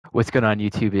What's going on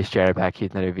YouTube? It's Jared back here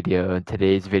with another video, and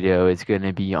today's video is going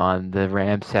to be on the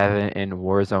Ram 7 in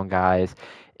Warzone, guys.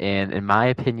 And in my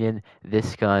opinion,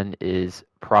 this gun is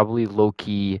probably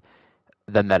low-key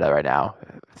the meta right now.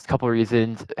 There's a couple of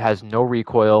reasons. It has no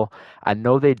recoil. I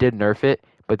know they did nerf it,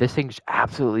 but this thing just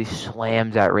absolutely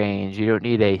slams at range. You don't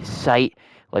need a sight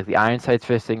like the iron sights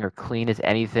for this thing, or clean as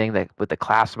anything that with the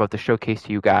class I'm about to showcase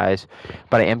to you guys.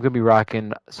 But I am going to be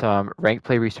rocking some ranked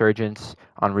play resurgence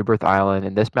on Rebirth Island,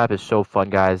 and this map is so fun,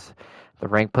 guys. The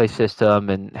ranked play system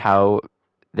and how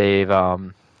they've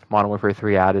Modern Warfare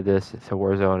 3 added this to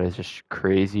Warzone is just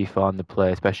crazy fun to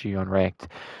play, especially on ranked.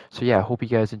 So yeah, I hope you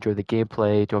guys enjoy the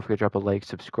gameplay. Don't forget to drop a like,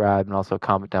 subscribe, and also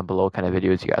comment down below what kind of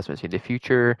videos you guys want to see in the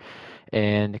future.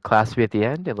 And class will be at the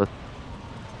end, and let's.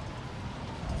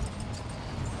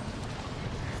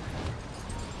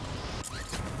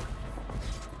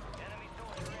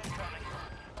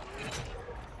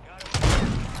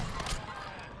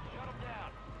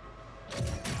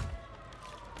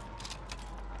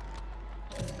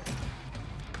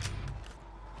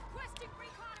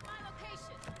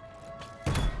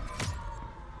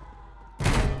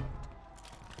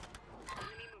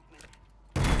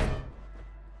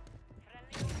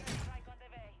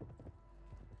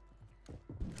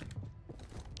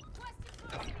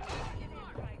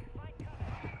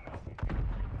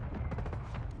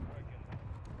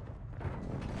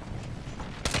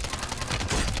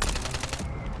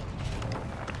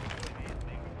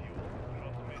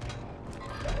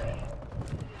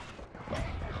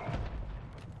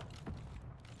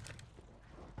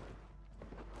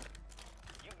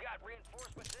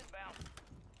 Reinforcements inbound.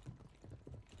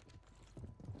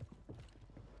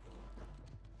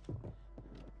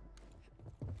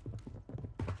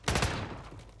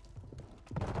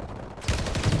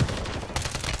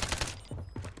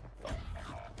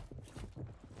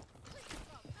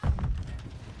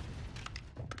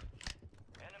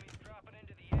 Enemies dropping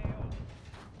into the AO.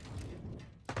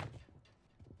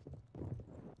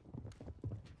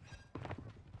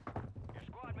 Your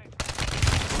squad mates.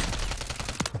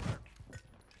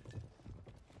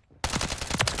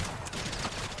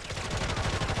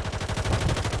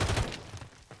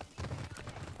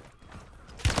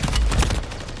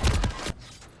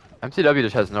 MCW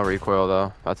just has no recoil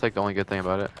though. That's like the only good thing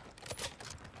about it.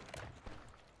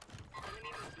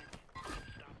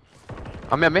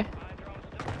 I'm at me.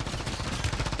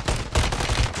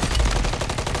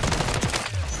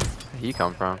 Where'd he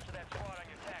come from?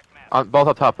 Both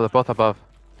up top, both above.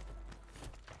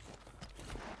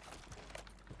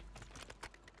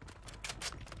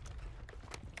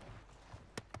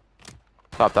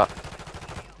 Top.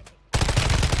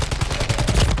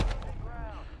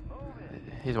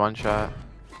 He's one shot.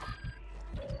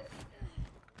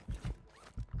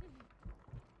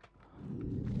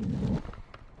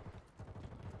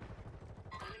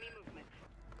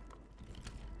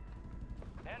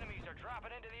 Enemies are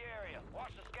dropping into the area.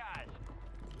 Watch the skies.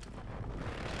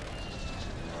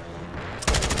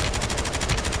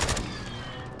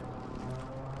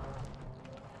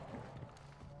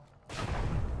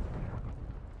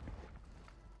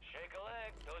 Shake a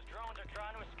leg. Those drones are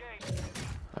trying to escape.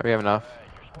 We have enough.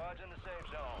 Your squad's in the safe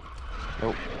zone.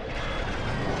 Nope.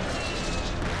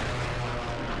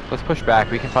 Let's push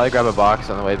back. We can probably grab a box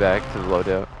on the way back to the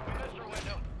loadout.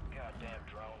 Goddamn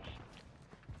drones.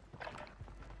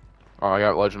 Oh, I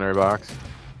got legendary box.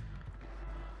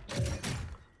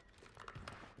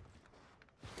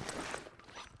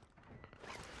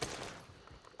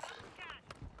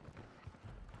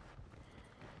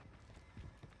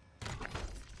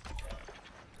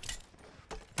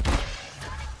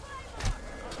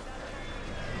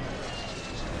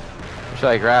 What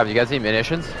should I grab? You guys need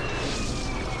munitions?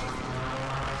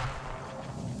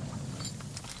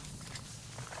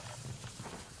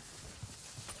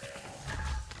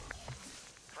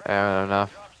 I don't have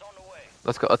enough.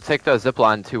 Let's go. Let's take the zip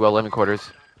line to living quarters.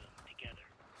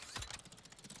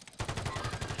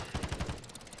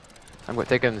 I'm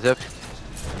taking zip.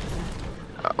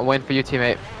 I'm waiting for you,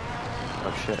 teammate.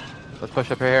 Oh shit. Let's push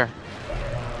up here.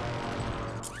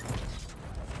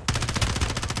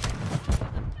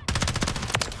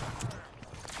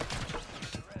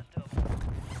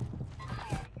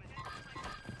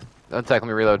 One sec, let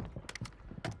me reload.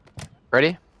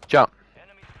 Ready? Jump.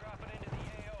 Enemies dropping into the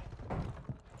AO.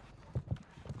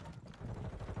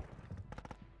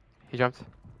 He jumped.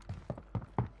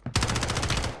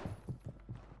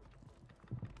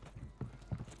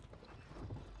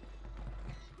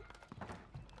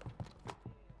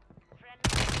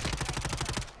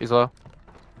 He's low.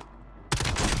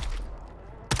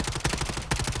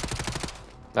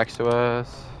 Next to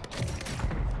us.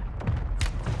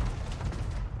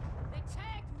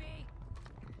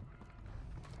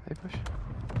 They push.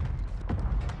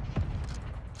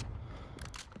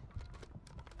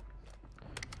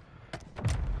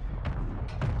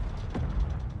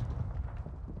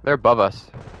 They're above us.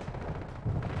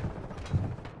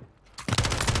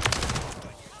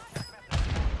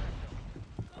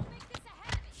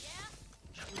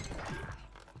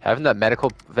 Having that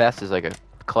medical vest is like a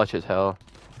clutch as hell.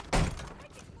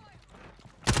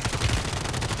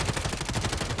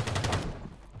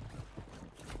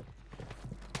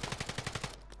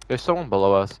 There's someone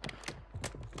below us.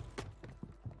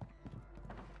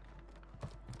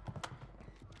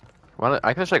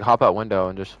 I can just like hop out window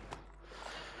and just.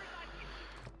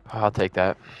 Oh, I'll take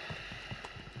that.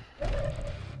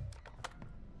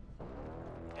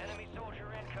 Enemy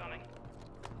soldier incoming.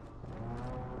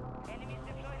 Enemies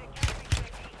deployed a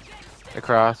counter-UAV.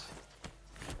 Across.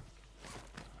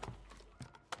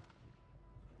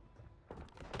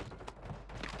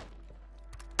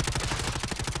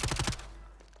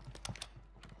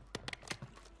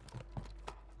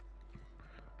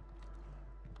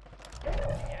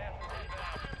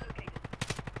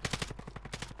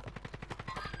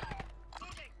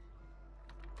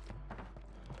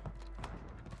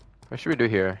 What should we do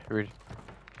here?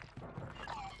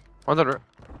 One's under.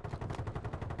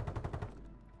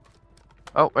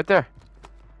 Oh, right there.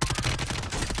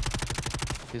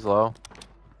 He's low.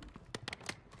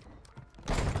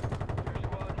 Your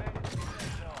squad made it to the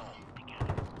safe zone.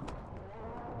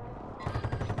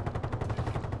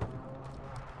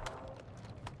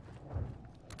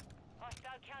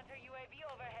 Hostile counter-UAV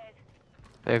overhead.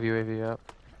 They have UAV up.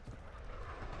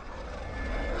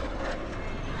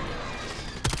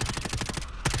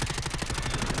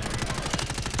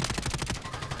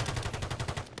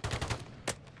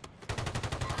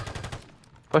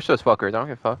 Push those fuckers. I don't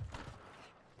give a fuck.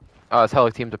 Oh, it's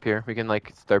hella teams up here. We can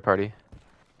like it's third party.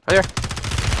 Right there.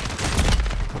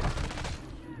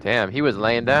 Damn, he was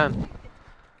laying down.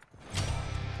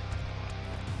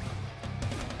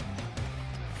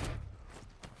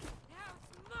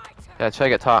 Yeah, try to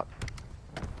get top.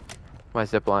 My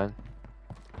zip line.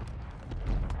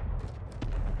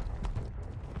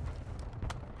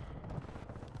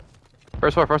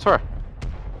 First floor, first floor.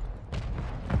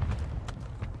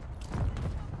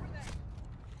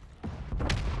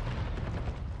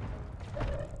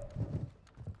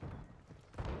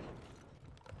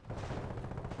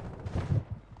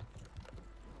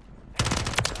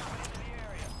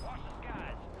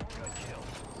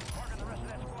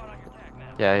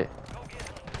 Yeah.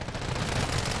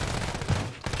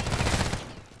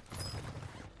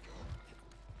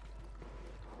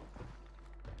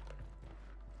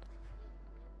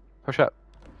 Push up.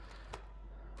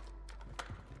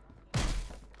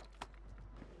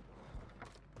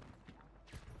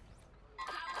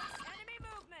 Enemy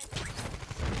movement.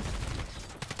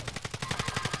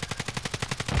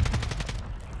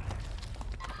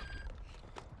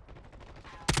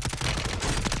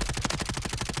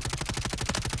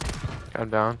 Got him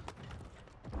down.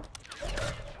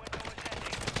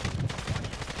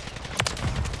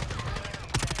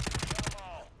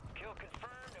 Kill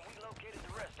confirmed, and we located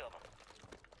the rest of them.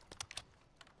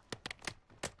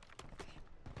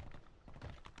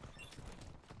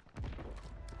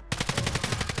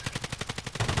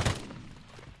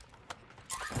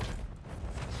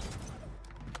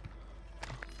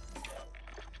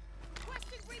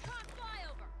 Requesting recon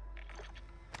flyover.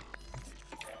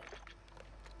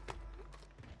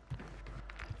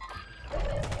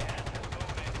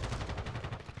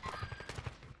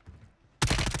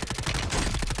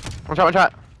 One shot, one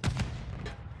shot.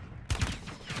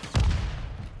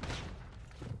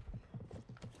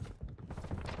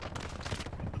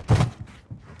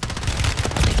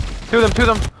 Two of them, two of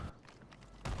them.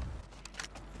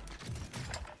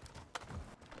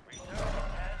 Resurgence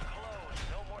has closed.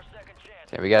 No more second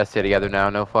chances. Yeah, we gotta stay together now.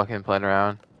 No fucking playing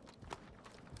around.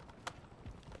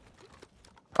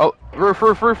 Oh, roof,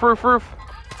 roof, roof, roof, roof.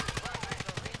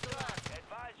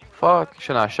 Advise you Fuck,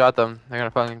 should not have shot them. They're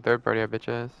gonna fucking third party our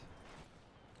bitches.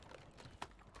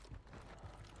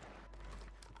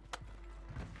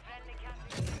 Friendly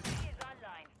counter-UAV is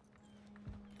online.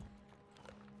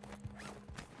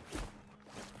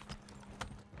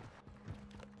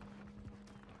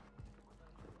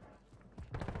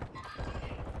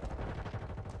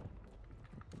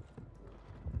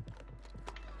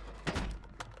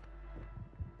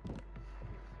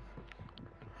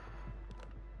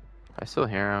 I still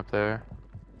hear him up there.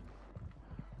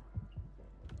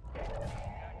 got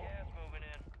gas moving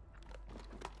in.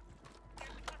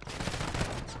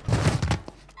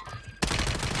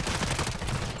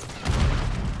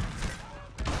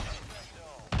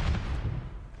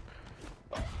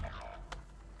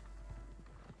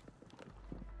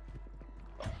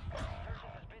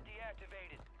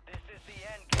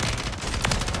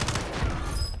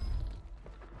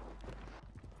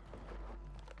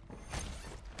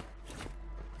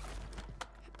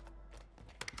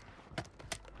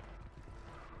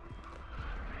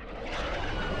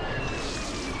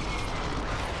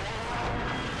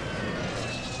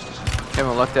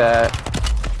 Haven't looked at.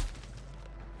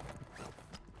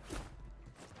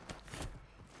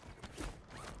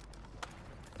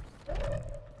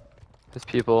 There's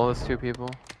people. There's 2 people.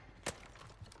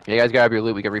 Yeah, you guys grab your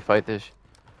loot. We can refight this.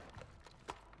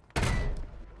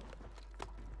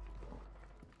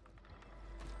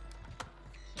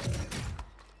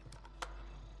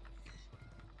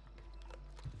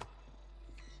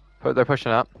 They're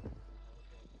pushing up.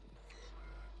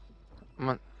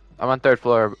 I'm on 3rd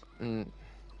floor. I'm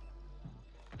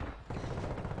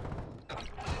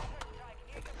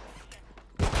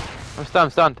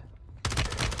stunned.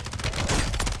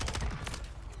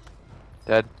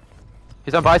 Dead.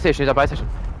 He's on buy station. Dead. Buy station.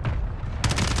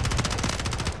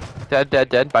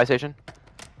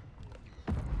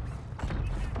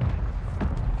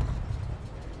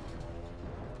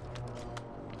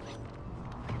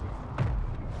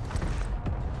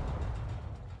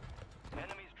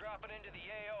 Enemies dropping into the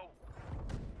AO.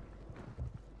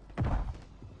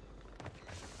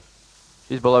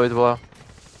 He's below.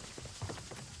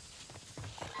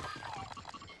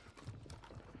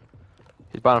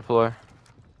 He's bottom floor.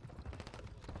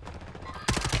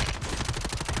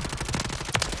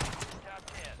 Top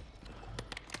 10.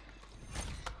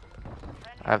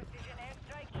 I've- Precision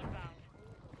airstrike inbound.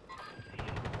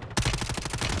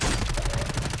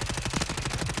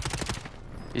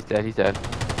 He's dead.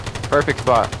 Perfect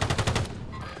spot.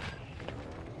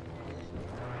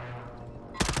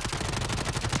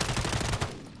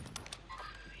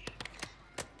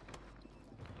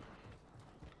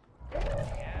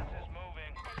 Gas is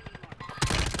moving.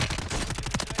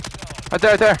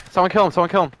 Right there. Someone kill him.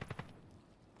 Soldier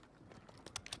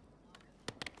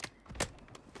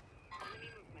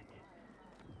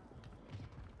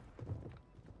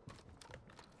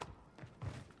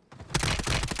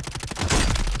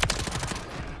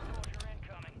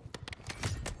incoming.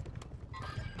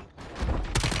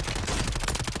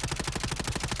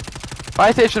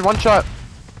 Buy station, one shot.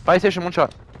 4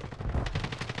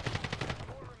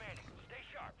 remaining. Stay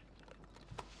sharp.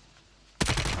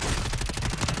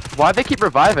 Why'd they keep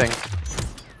reviving?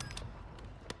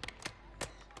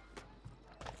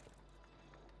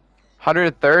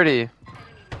 $130.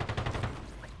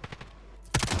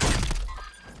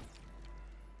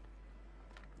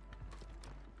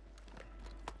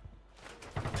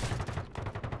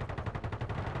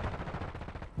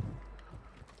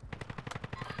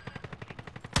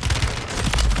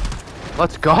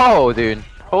 Let's go, dude.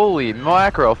 Holy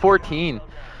mackerel, 14.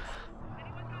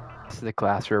 This is the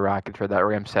class we're rocking for that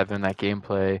Ram 7, that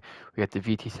gameplay. We got the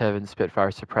VT7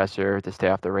 Spitfire suppressor to stay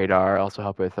off the radar, also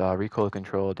help with recoil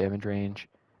control, damage range.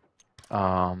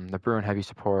 The Bruin heavy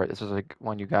support. This is like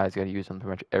one you guys got to use on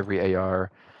pretty much every AR.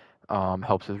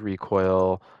 Helps with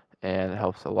recoil and it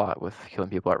helps a lot with killing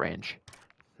people at range.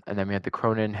 And then we have the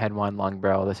Cronin Headwind long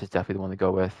barrel. This is definitely the one to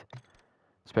go with,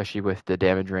 especially with the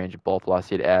damage range and bullet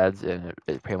velocity it adds. And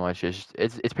it pretty much is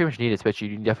it's pretty much needed. Especially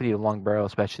you definitely need a long barrel,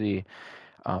 especially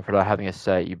for not having a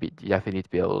sight. You definitely need to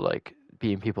be able to like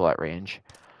beam people at range.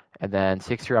 And then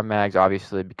 60-round mags,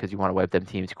 obviously, because you want to wipe them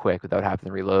teams quick without having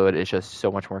to reload. It's just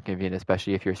so much more convenient,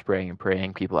 especially if you're spraying and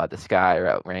praying people at the sky or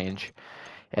out range.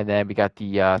 And then we got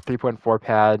the 3.4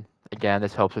 pad. Again,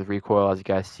 this helps with recoil, as you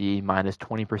guys see, minus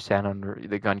 20% on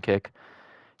the gun kick.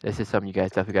 This is something you guys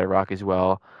definitely got to rock as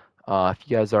well. If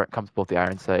you guys aren't comfortable with the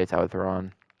iron sights, I would throw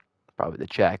on probably the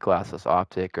Jack glassless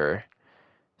optic or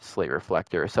slate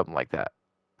reflector or something like that.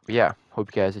 But yeah,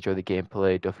 hope you guys enjoy the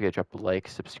gameplay. Don't forget to drop a like,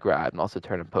 subscribe, and also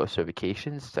turn on post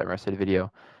notifications to the rest of the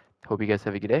video. Hope you guys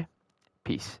have a good day.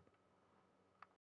 Peace.